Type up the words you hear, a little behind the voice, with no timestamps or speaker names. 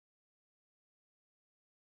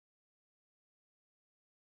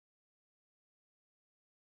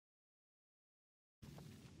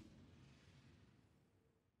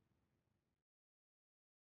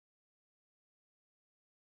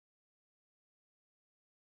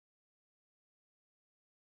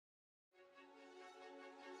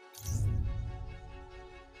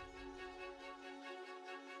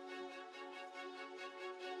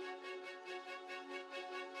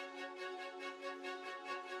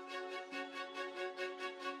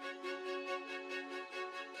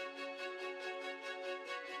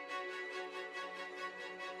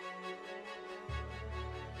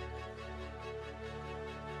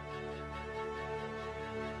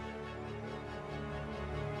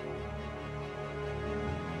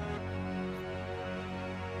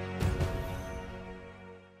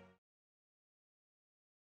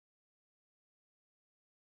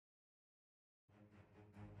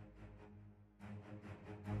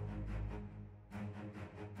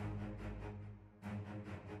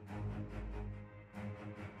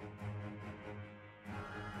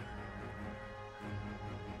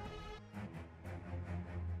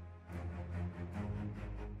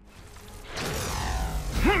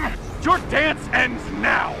Your dance ends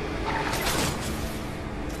now!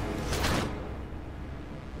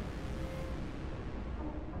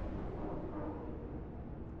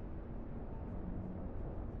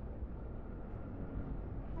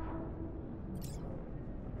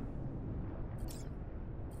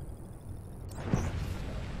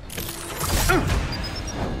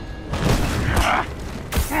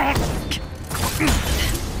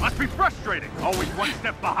 Must be frustrating, always one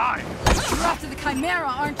step behind. You're after the Chimera,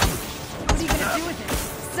 aren't you? What are you gonna do with it?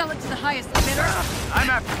 Sell it to the highest bidder? I'm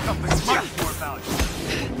after something much more valuable.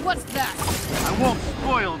 What's that? I won't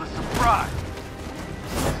spoil the surprise.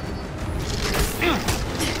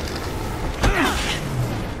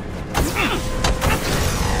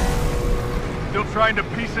 Still trying to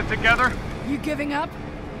piece it together? You giving up?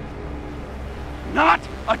 Not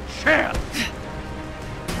a chance!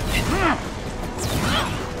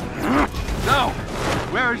 So,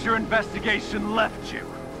 where has your investigation left you?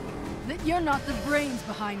 That you're not the brains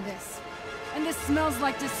behind this. And this smells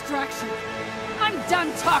like distraction. I'm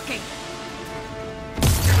done talking!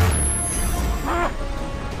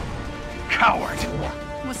 Coward!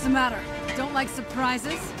 What's the matter? Don't like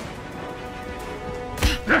surprises?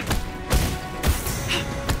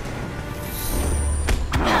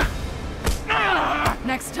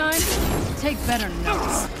 Next time, take better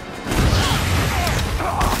notes.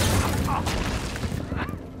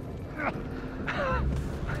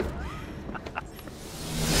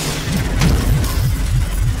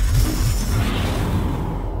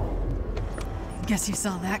 Guess you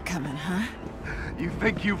saw that coming, huh? You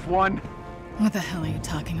think you've won? What the hell are you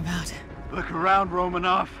talking about? Look around,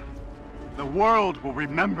 Romanoff. The world will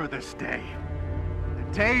remember this day. The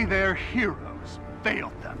day their heroes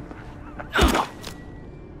failed them.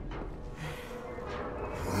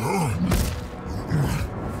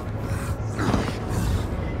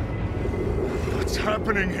 What's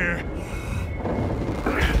happening here?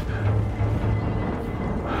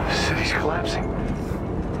 The city's collapsing.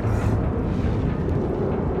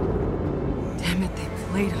 Damn it, they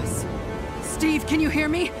played us. Steve, can you hear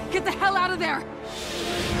me? Get the hell out of there!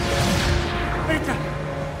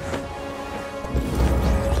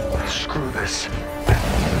 Screw this.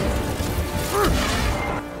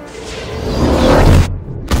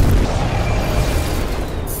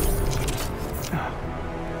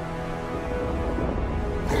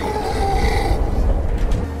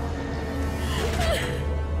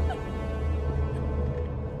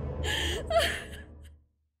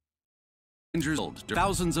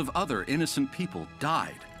 Thousands of other innocent people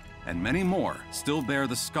died, and many more still bear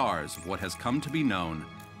the scars of what has come to be known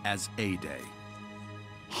as A-Day.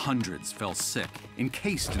 Hundreds fell sick,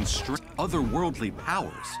 encased in otherworldly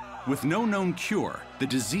powers. With no known cure, the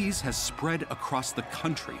disease has spread across the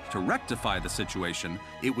country. To rectify the situation,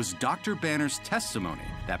 it was Dr. Banner's testimony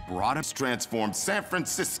that brought him transformed San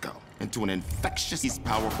Francisco into an infectious, these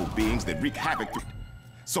powerful beings that wreak havoc.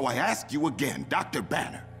 So I ask you again, Dr.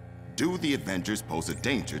 Banner, do the Avengers pose a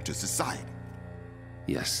danger to society?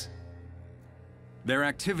 Yes. Their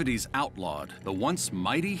activities outlawed, the once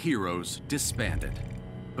mighty heroes disbanded.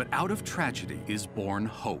 But out of tragedy is born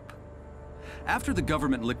hope. After the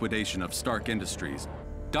government liquidation of Stark Industries,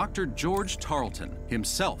 Dr. George Tarleton,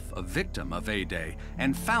 himself a victim of A-Day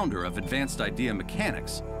and founder of Advanced Idea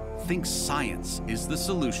Mechanics, thinks science is the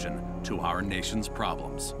solution to our nation's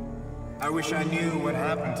problems. I wish I knew what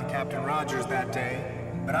happened to Captain Rogers that day,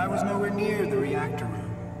 but I was nowhere near the reactor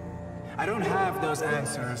room. I don't have those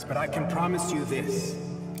answers, but I can promise you this.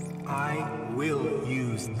 I will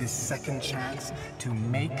use this second chance to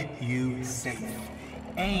make you safe.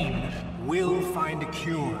 AIM will find a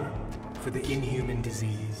cure for the inhuman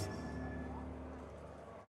disease.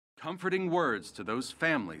 Comforting words to those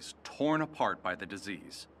families torn apart by the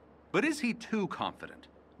disease. But is he too confident?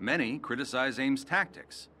 Many criticize AIM's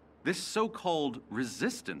tactics. This so-called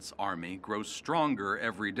resistance army grows stronger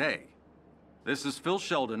every day. This is Phil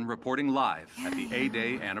Sheldon reporting live at the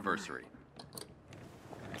A-Day anniversary.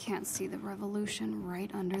 Can't see the revolution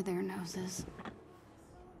right under their noses.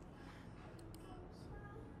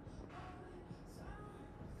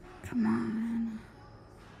 Come on.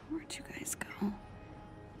 Where'd you guys go?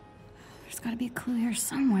 There's gotta be a clue here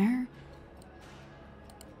somewhere.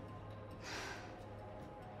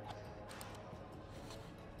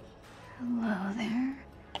 Hello there.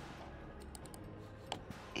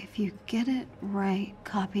 If you get it right,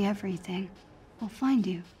 copy everything. We'll find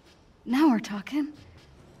you. Now we're talking.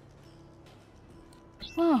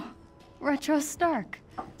 Whoa, Retro Stark.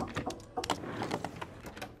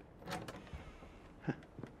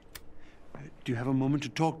 Do you have a moment to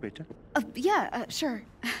talk, Beta? Yeah, sure.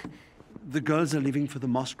 The girls are leaving for the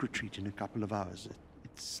mosque retreat in a couple of hours.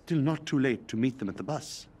 It's still not too late to meet them at the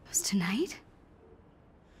bus. It was tonight?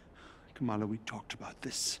 Kamala, we talked about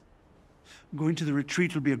this. Going to the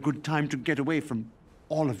retreat will be a good time to get away from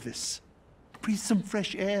all of this. Breathe some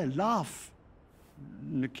fresh air, laugh.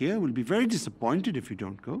 Nakia will be very disappointed if you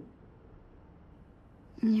don't go.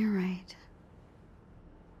 You're right.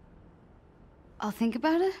 I'll think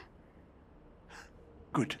about it.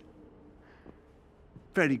 Good.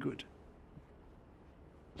 Very good.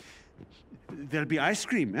 There'll be ice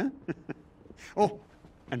cream, eh? Oh,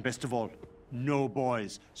 and best of all, no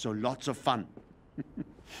boys, so lots of fun.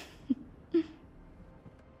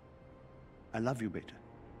 I love you, Beta.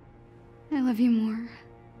 I love you more.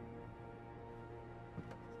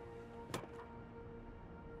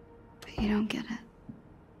 But you don't get it.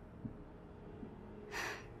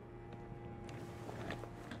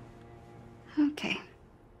 Okay,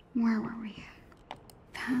 where were we?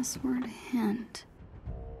 Password hint.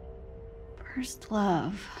 First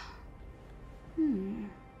love.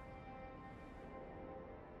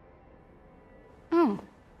 Oh.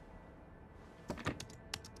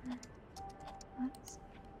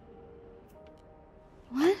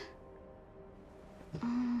 What?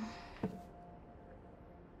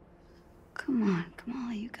 Come on,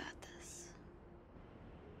 Kamala, you got this.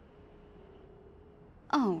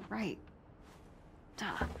 Oh, right.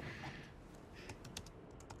 Duh.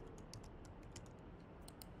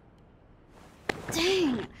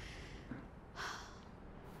 Dang!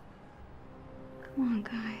 Come on,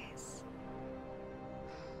 guys.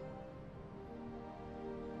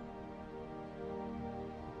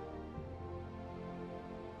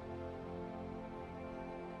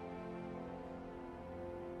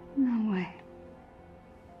 No way.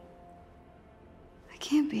 That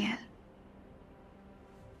can't be it.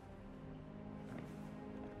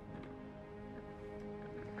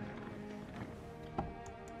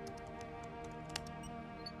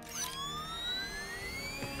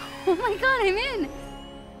 Oh my god, I'm in!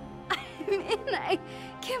 I'm in! I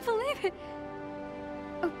can't believe it!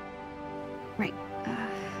 Oh, right.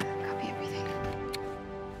 Copy everything.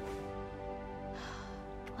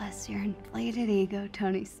 Bless your inflated ego,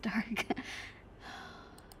 Tony Stark.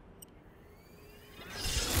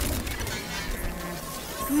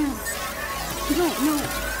 No. No.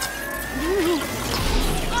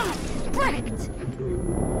 Oh, right!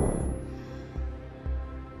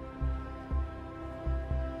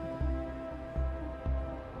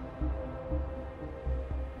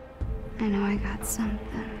 I know I got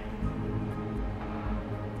something.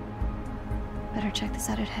 Better check this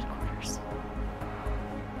out at headquarters.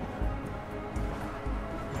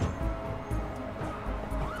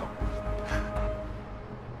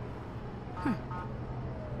 Huh.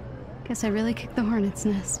 Guess I really kicked the hornet's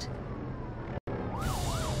nest.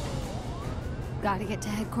 Gotta get to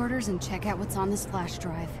headquarters and check out what's on this flash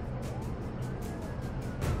drive.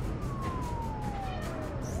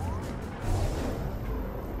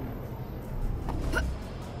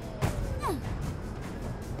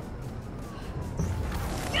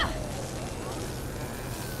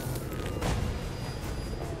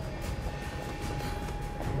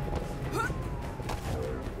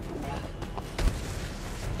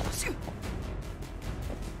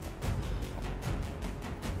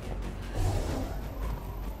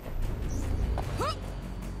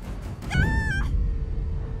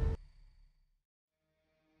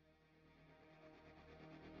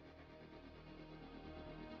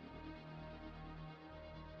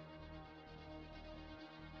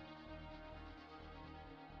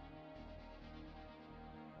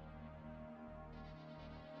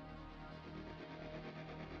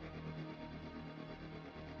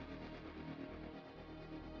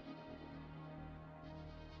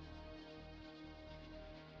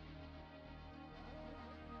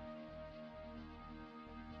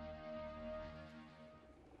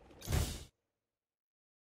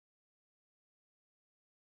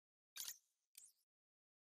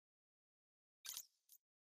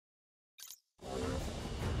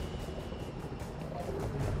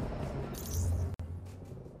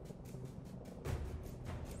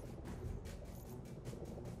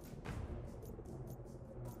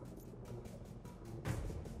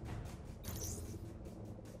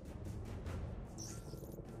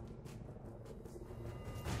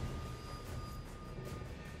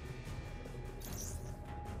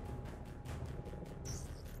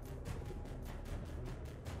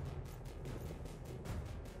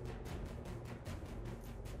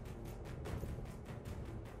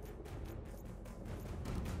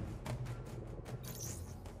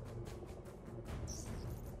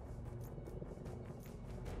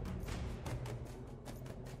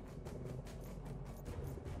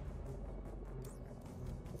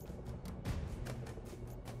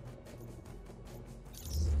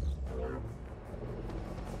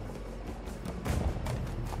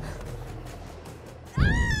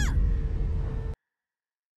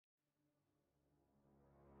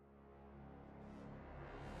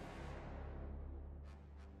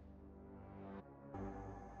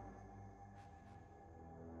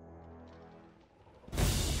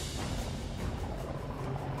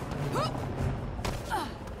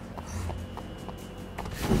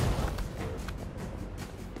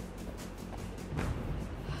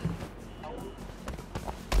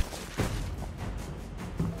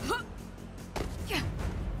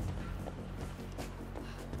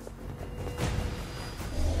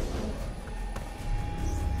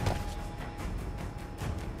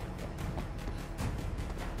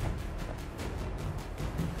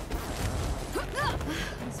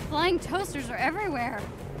 flying toasters are everywhere.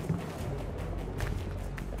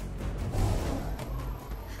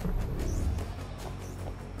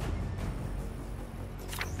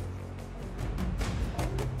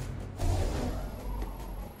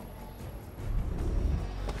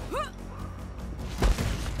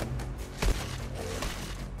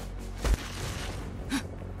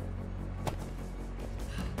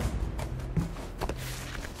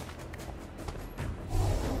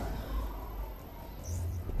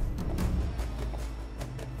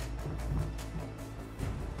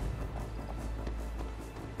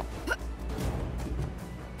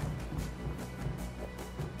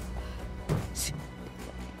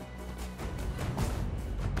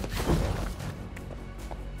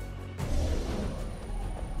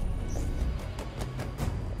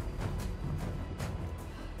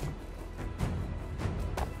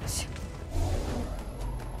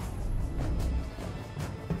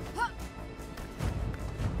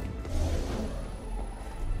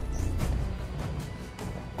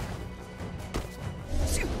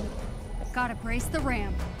 Gotta brace the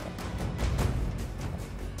ramp.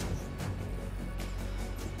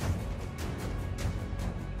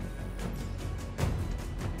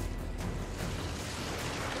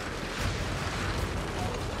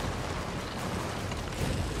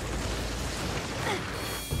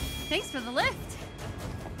 Thanks for the lift.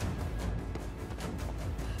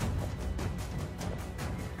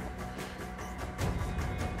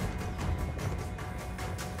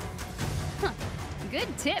 Huh.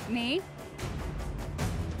 Good tip, me.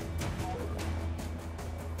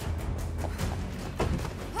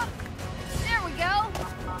 There we go.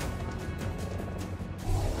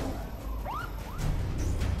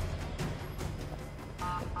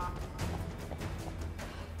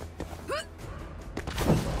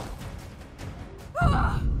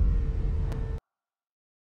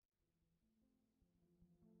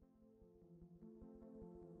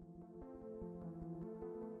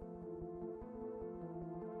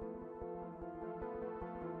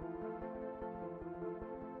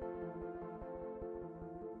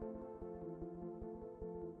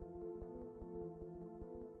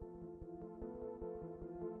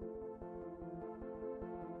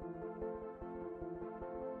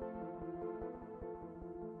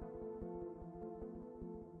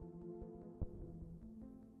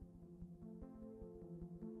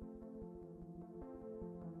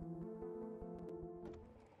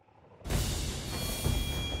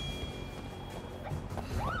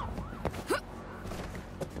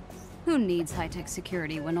 Who needs high-tech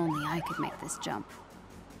security when only I could make this jump?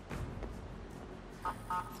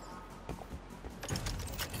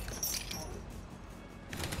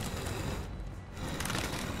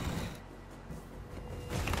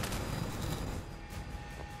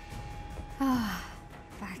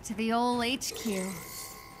 Back to the old HQ.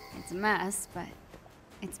 It's a mess, but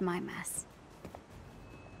it's my mess.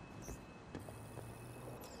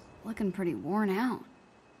 Looking pretty worn out.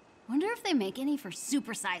 Wonder if they make any for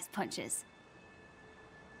supersized punches.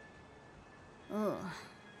 Ugh,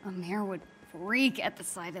 Amir would freak at the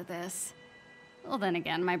sight of this. Well, then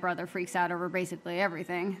again, my brother freaks out over basically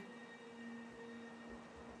everything.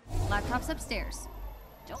 Laptop's upstairs.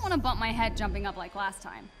 Don't want to bump my head jumping up like last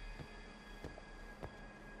time.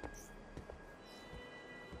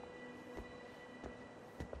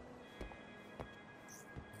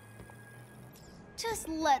 Just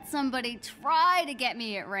let somebody try to get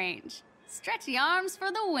me at range. Stretchy arms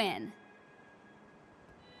for the win.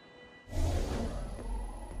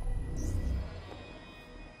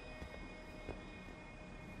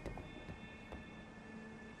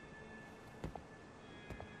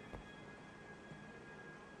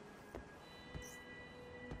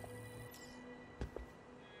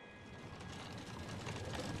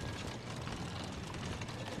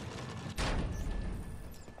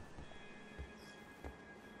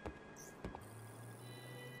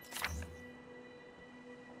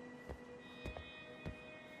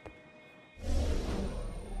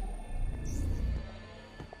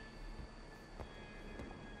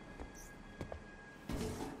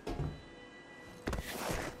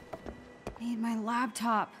 Need my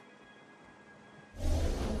laptop.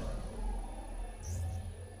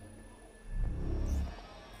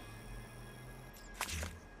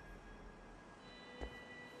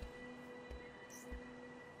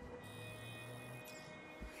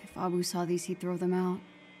 If Abu saw these, he'd throw them out.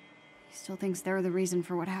 He still thinks they're the reason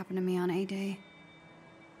for what happened to me on A-Day.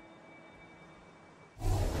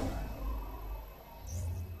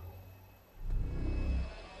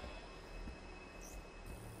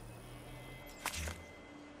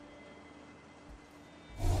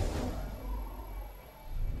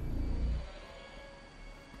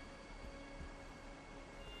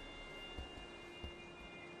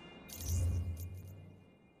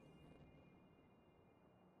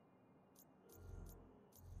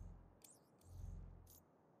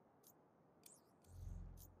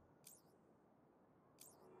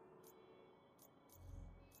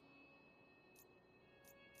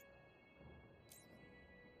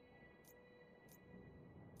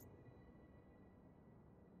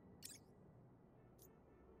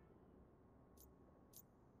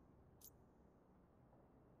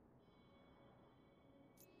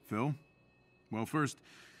 Phil. Well, first,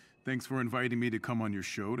 thanks for inviting me to come on your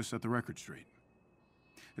show to set the record straight.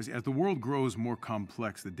 As the world grows more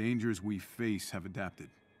complex, the dangers we face have adapted.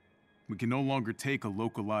 We can no longer take a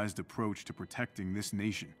localized approach to protecting this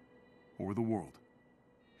nation or the world.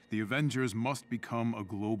 The Avengers must become a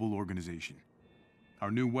global organization.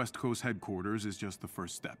 Our new West Coast headquarters is just the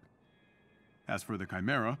first step. As for the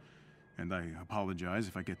Chimera, and I apologize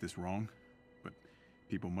if I get this wrong, but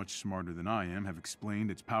people much smarter than I am have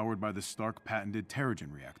explained it's powered by the Stark patented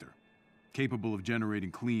Terrigen reactor, capable of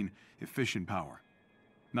generating clean, efficient power.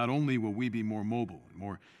 Not only will we be more mobile and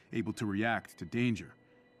more able to react to danger,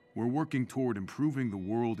 we're working toward improving the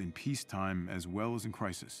world in peacetime as well as in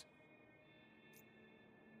crisis.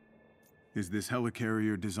 Is this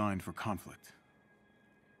helicarrier designed for conflict?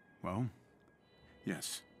 Well,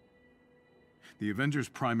 yes. The Avengers'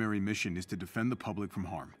 primary mission is to defend the public from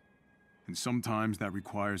harm. And sometimes that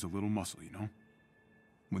requires a little muscle, you know?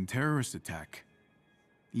 When terrorists attack,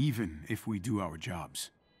 even if we do our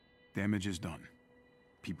jobs, damage is done.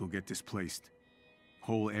 People get displaced.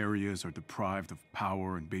 Whole areas are deprived of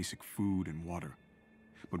power and basic food and water.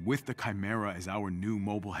 But with the Chimera as our new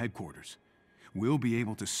mobile headquarters, we'll be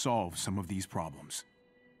able to solve some of these problems.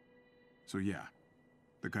 So yeah,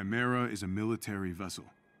 the Chimera is a military vessel,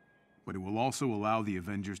 but it will also allow the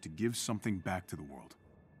Avengers to give something back to the world.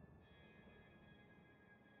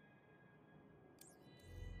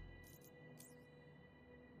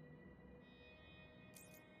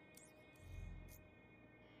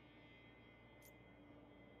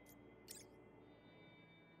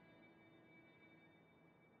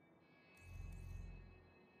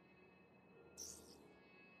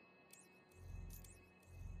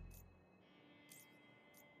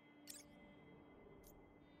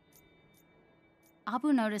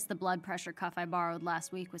 Abu noticed the blood pressure cuff I borrowed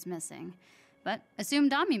last week was missing, but assumed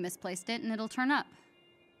Dami misplaced it and it'll turn up.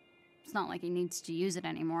 It's not like he needs to use it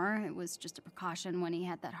anymore. It was just a precaution when he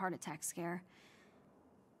had that heart attack scare.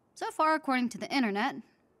 So far, according to the internet,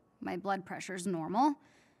 my blood pressure's normal.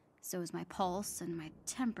 So is my pulse and my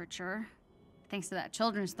temperature, thanks to that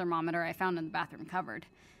children's thermometer I found in the bathroom cupboard.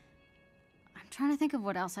 I'm trying to think of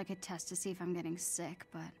what else I could test to see if I'm getting sick,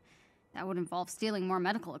 but that would involve stealing more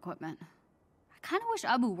medical equipment. I kind of wish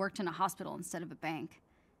Abu worked in a hospital instead of a bank.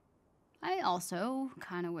 I also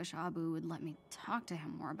kind of wish Abu would let me talk to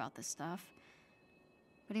him more about this stuff.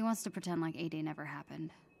 But he wants to pretend like A-Day never happened.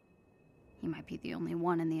 He might be the only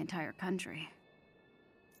one in the entire country.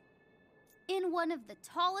 In one of the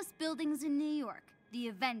tallest buildings in New York, the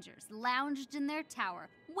Avengers lounged in their tower,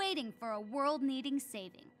 waiting for a world needing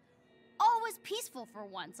saving. All was peaceful for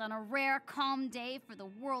once on a rare, calm day for the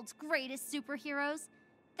world's greatest superheroes.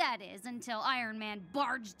 That is, until Iron Man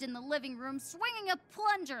barged in the living room, swinging a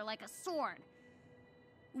plunger like a sword.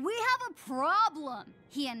 "We have a problem,"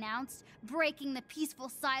 he announced, breaking the peaceful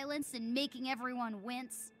silence and making everyone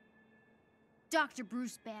wince. Dr.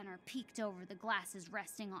 Bruce Banner peeked over the glasses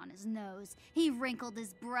resting on his nose. He wrinkled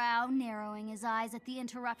his brow, narrowing his eyes at the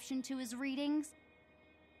interruption to his readings.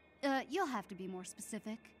 You'll have to be more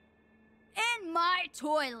specific." "In my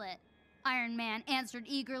toilet," Iron Man answered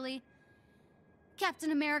eagerly.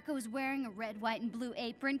 Captain America was wearing a red, white, and blue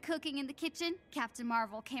apron, cooking in the kitchen. Captain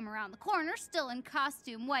Marvel came around the corner, still in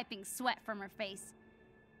costume, wiping sweat from her face.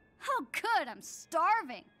 "Oh, good, I'm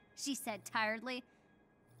starving," she said tiredly.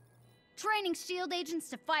 "Training S.H.I.E.L.D. agents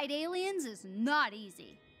to fight aliens is not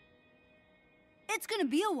easy." "It's gonna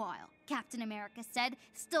be a while," Captain America said,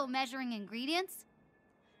 still measuring ingredients.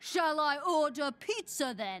 "Shall I order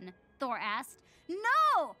pizza then?" Thor asked.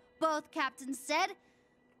 "No!" both captains said.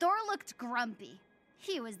 Thor looked grumpy.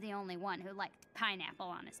 He was the only one who liked pineapple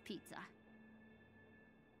on his pizza.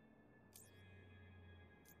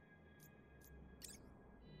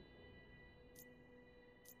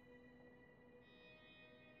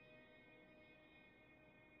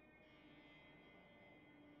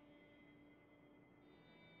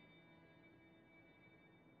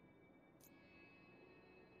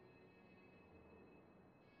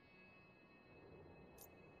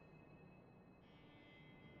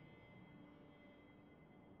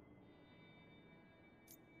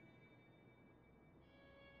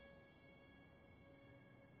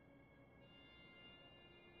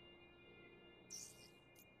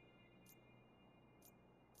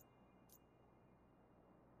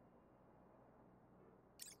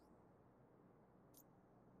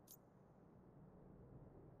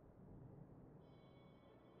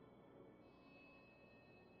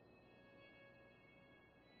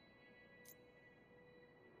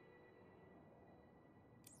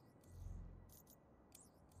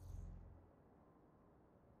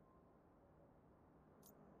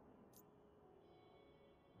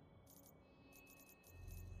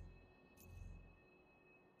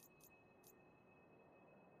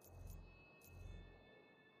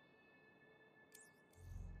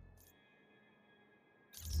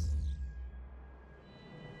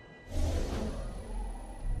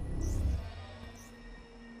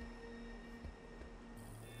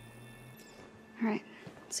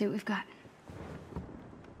 Let's see what we've got.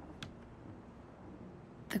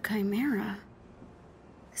 The Chimera?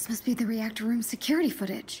 This must be the reactor room security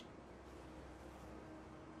footage.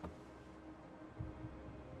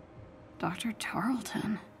 Dr.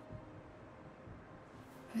 Tarleton.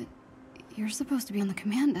 But you're supposed to be on the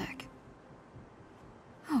command deck.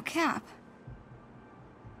 Oh, Cap.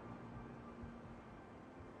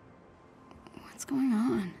 What's going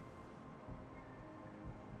on?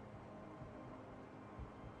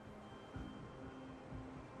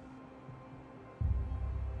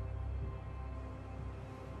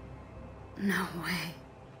 No way.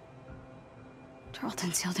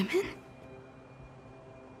 Tarleton sealed him in?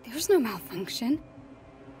 There's no malfunction.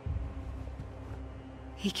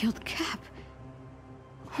 He killed Cap.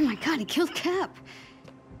 Oh my god, he killed Cap!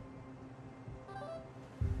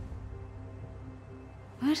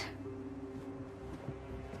 What?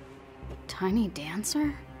 Tiny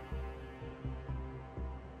dancer?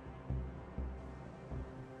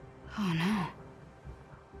 Oh no.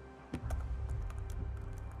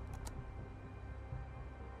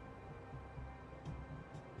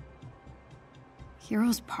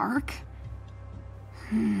 Heroes Park?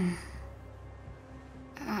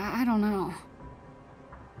 I don't know.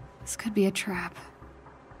 This could be a trap.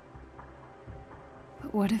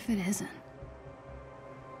 But what if it isn't?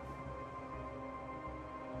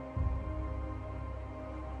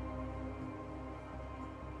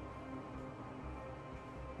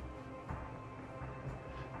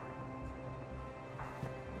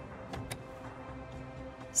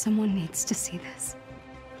 Someone needs to see this.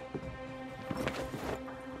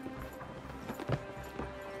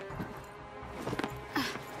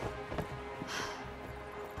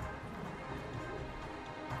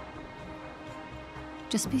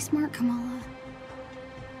 Just be smart, Kamala.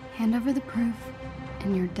 Hand over the proof,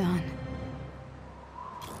 and you're done.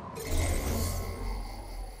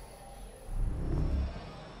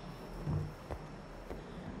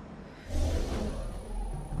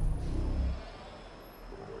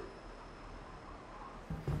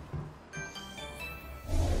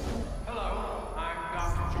 Hello, I'm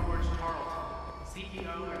Dr. George Tarleton,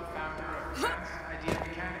 CEO and founder of Trans Idea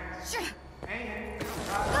Mechanics. And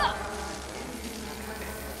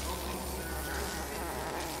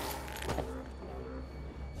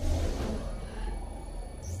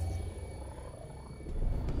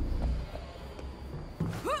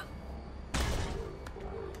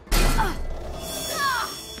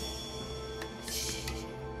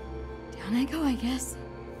Down I go, I guess.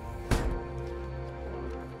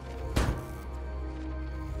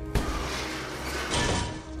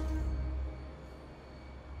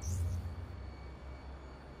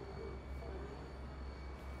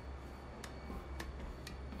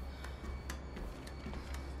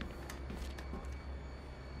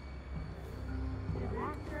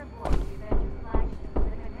 What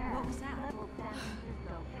was that?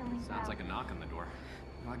 Sounds like a knock on the door.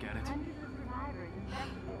 I'll get it. Hundreds of survivors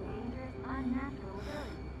infected with dangerous, unnatural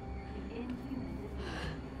abilities. The inhuman disease.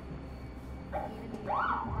 Even the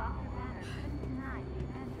Dr. Banner couldn't deny the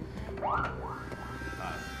Avengers.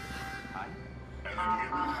 Hi? An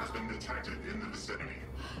inhuman has been detected in the vicinity.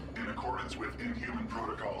 In accordance with Inhuman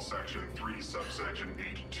Protocol Section 3, Subsection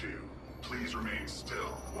H2, please remain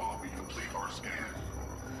still while we complete our scan.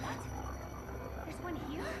 There's one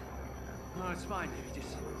here? no, it's fine.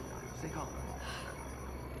 Just stay calm.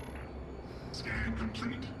 Scan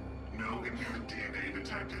complete. No inhuman DNA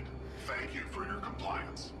detected. Thank you for your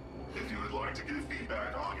compliance. If you would like to give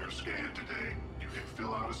feedback on your scan today, you can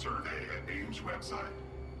fill out a survey at AIM's website.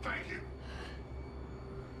 Thank you.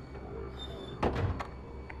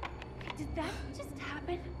 Did that just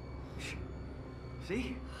happen?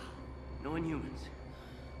 See? No inhumans.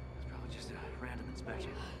 It's probably just a random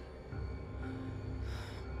inspection.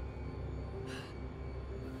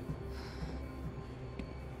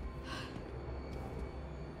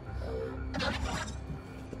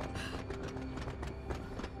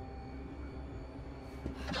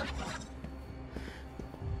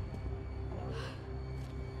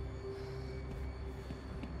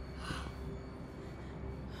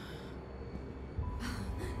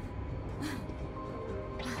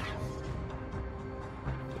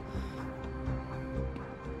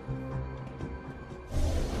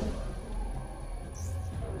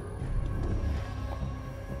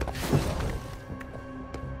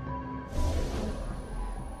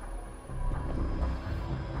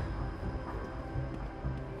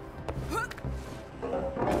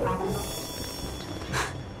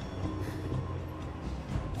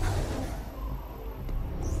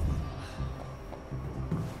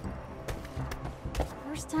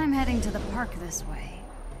 First time heading to the park this way.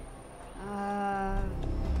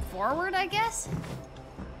 forward, I guess?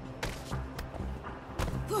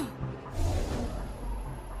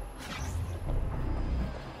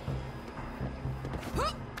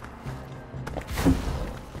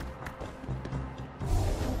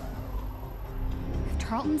 If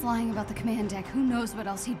Tarleton's lying about the command deck, who knows what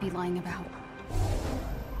else he'd be lying about?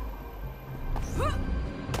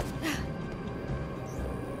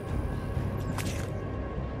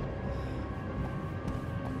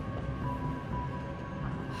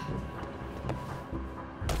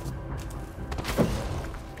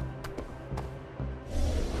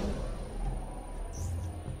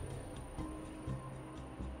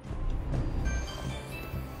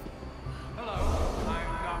 Hello, I'm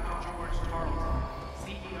Dr. George Tarleton,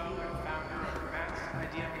 CEO and founder of Advanced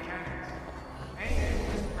Idea Mechanics. And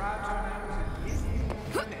is proud to announce a new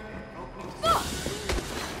clinic opening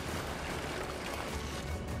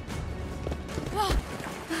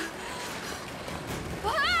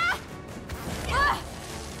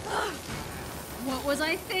What was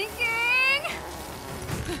I thinking?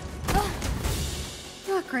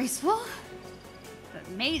 Not graceful, but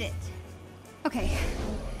made it. Okay,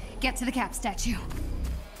 get to the Cap statue.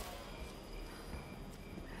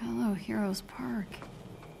 Hello, Heroes Park.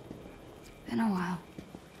 Been a while.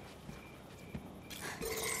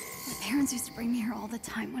 My parents used to bring me here all the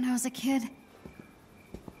time when I was a kid.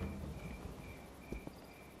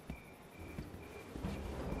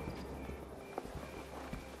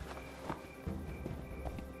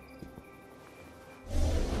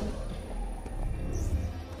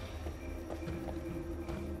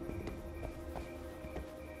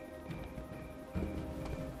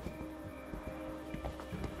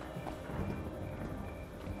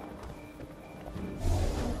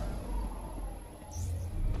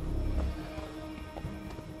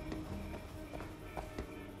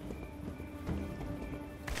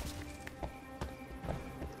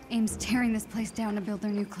 AIM's tearing this place down to build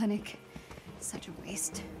their new clinic. Such a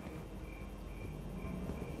waste.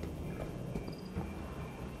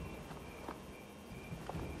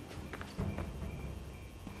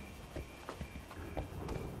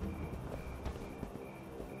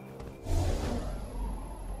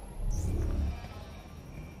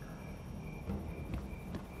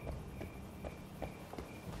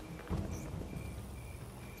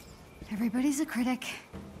 Everybody's a critic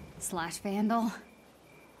slash vandal.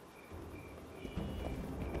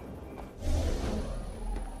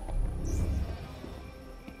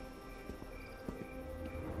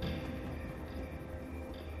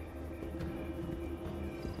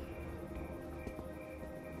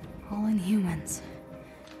 All Inhumans.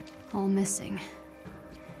 All missing.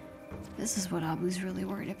 This is what Abu's really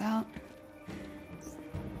worried about.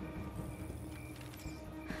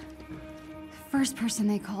 The first person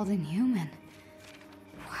they called Inhuman.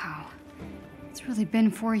 Wow. It's really been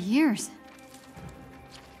 4 years.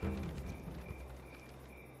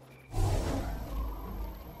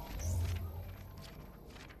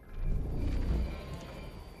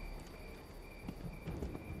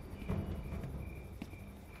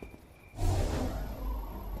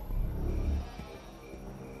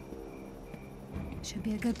 Should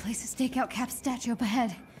be a good place to stake out Cap's statue up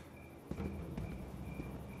ahead.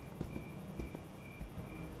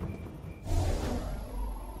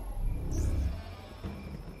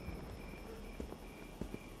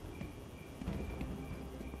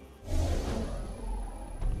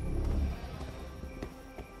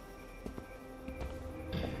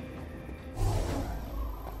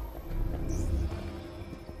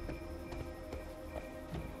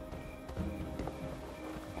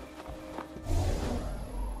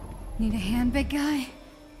 Need a hand, big guy?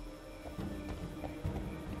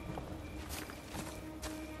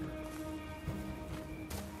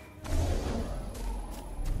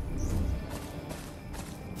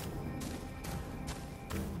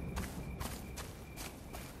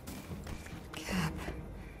 Cap.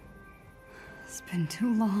 It's been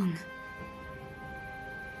too long.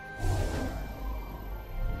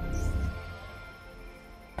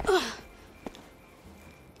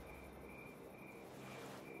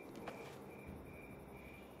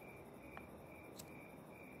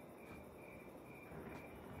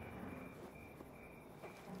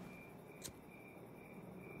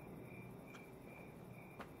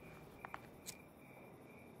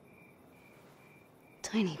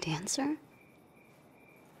 Tiny dancer?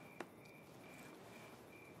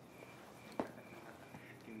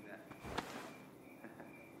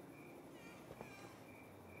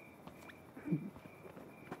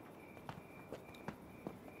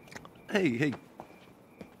 Hey, where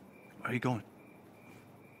are you going?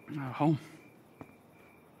 Home.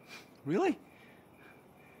 Really?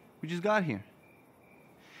 We just got here.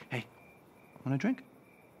 Hey, Want a drink?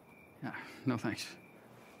 Yeah, no thanks.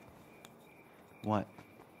 What?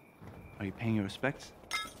 Are you paying your respects?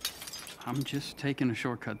 I'm just taking a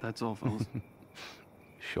shortcut, that's all, fellas.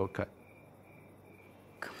 Shortcut.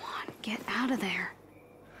 Come on, get out of there.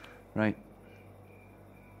 Right.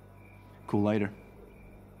 Cool lighter.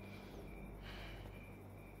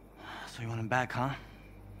 So you want him back, huh?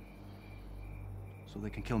 So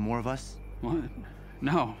they can kill more of us? What?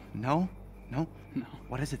 No. No? No? No.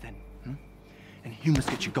 What is it then? And you must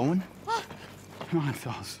get you going? Come on,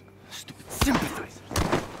 fellas. Stupid sympathizer.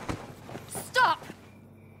 Stop!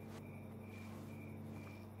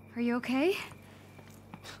 Are you okay?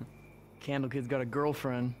 Candle Kid's got a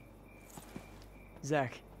girlfriend.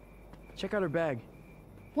 Zach, check out her bag.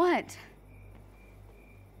 What?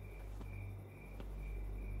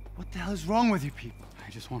 What the hell is wrong with you people? I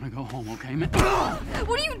just want to go home, okay, man?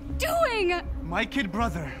 What are you doing? My kid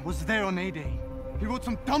brother was there on A-Day. He wrote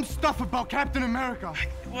some dumb stuff about Captain America.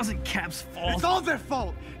 It wasn't Cap's fault. It's all their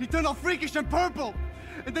fault. He turned all freakish and purple.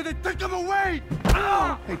 And then they took him away.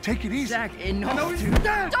 Hey, take it easy. Zach, enough, No, he's dude.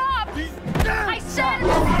 dead. Stop! He's dead. I said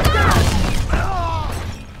stop!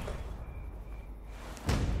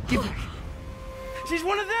 Get back. She's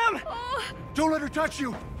one of them! Don't let her touch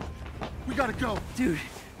you. We gotta go. Dude,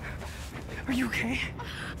 are you okay?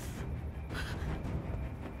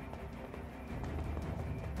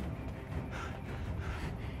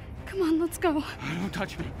 Come on, let's go. Don't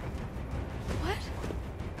touch me. What?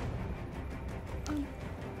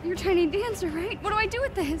 You're tiny dancer, right? What do I do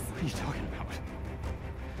with this? What are you talking about?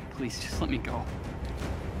 Please, just let me go.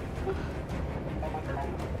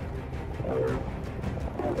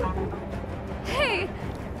 Hey!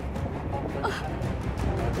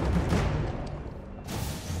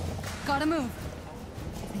 Gotta move.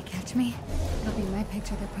 If they catch me, it'll be my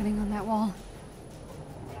picture they're putting on that wall.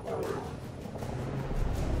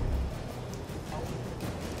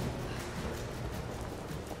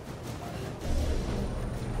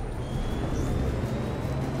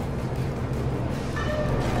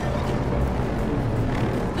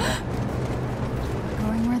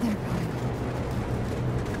 Going where they're going.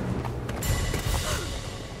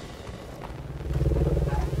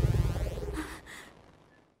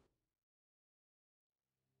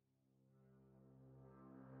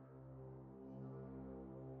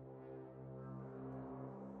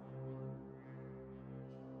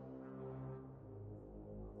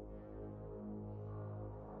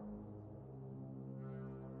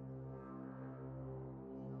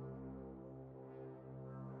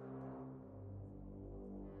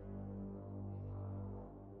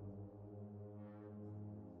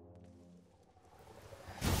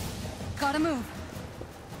 Gotta move.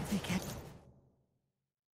 If they catch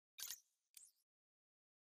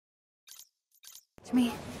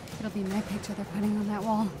me, it'll be my picture they're putting on that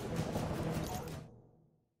wall.